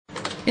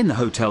In the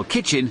hotel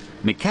kitchen,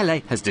 Michele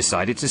has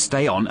decided to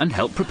stay on and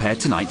help prepare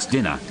tonight's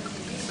dinner.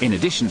 In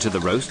addition to the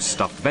roast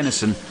stuffed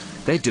venison,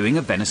 they're doing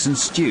a venison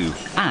stew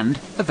and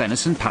a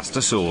venison pasta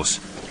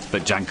sauce.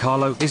 But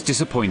Giancarlo is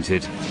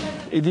disappointed.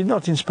 It did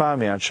not inspire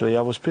me, actually.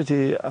 I was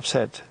pretty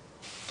upset.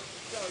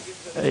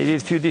 He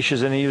did a few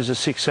dishes and he used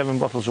 6-7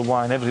 bottles of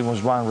wine. Everything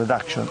was wine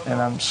reduction,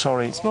 and I'm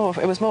sorry. It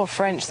was more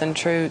French than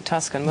true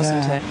Tuscan,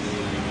 wasn't it?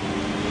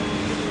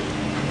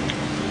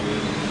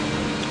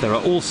 There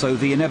are also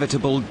the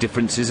inevitable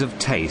differences of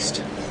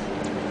taste. No,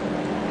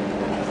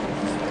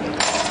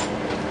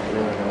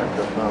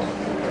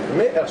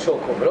 it's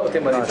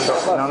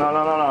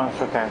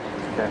okay.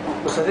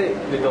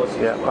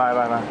 Yeah, bye.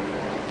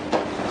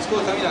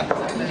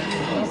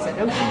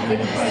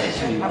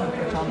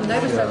 They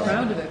were so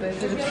proud of it, but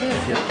it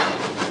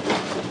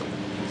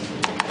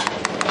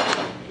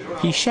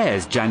was He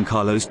shares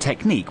Giancarlo's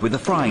technique with a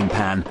frying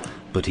pan,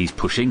 but he's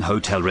pushing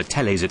Hotel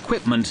Rotelle's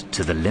equipment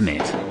to the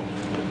limit.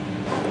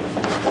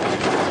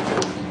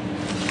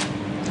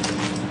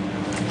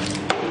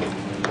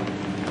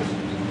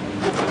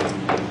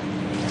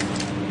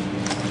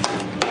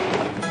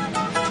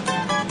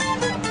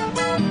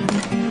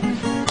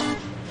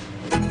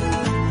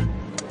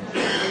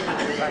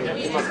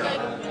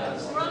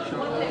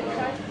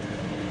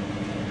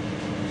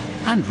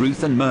 And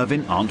Ruth and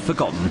Mervyn aren't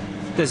forgotten.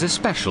 There's a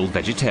special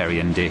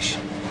vegetarian dish.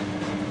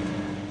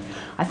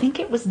 I think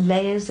it was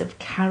layers of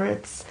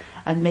carrots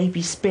and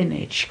maybe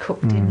spinach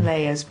cooked in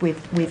layers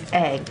with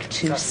egg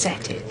to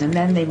set it. And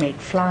then they made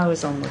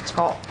flowers on the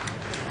top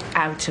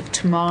out of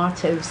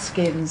tomato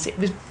skins. It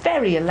was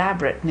very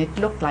elaborate and it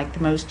looked like the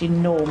most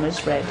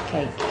enormous red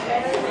cake.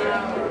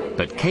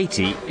 But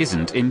Katy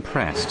isn't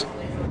impressed.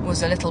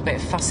 Was a little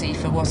bit fussy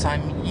for what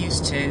I'm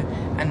used to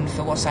and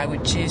for what I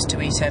would choose to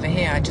eat over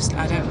here. I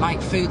don't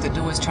like food that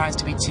always tries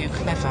to be too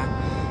clever,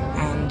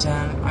 and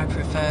I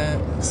prefer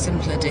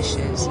simpler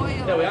dishes.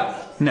 There we are.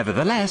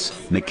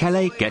 Nevertheless,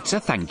 Michele gets a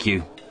thank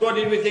you. What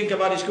did we think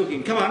about his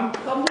cooking? Come on.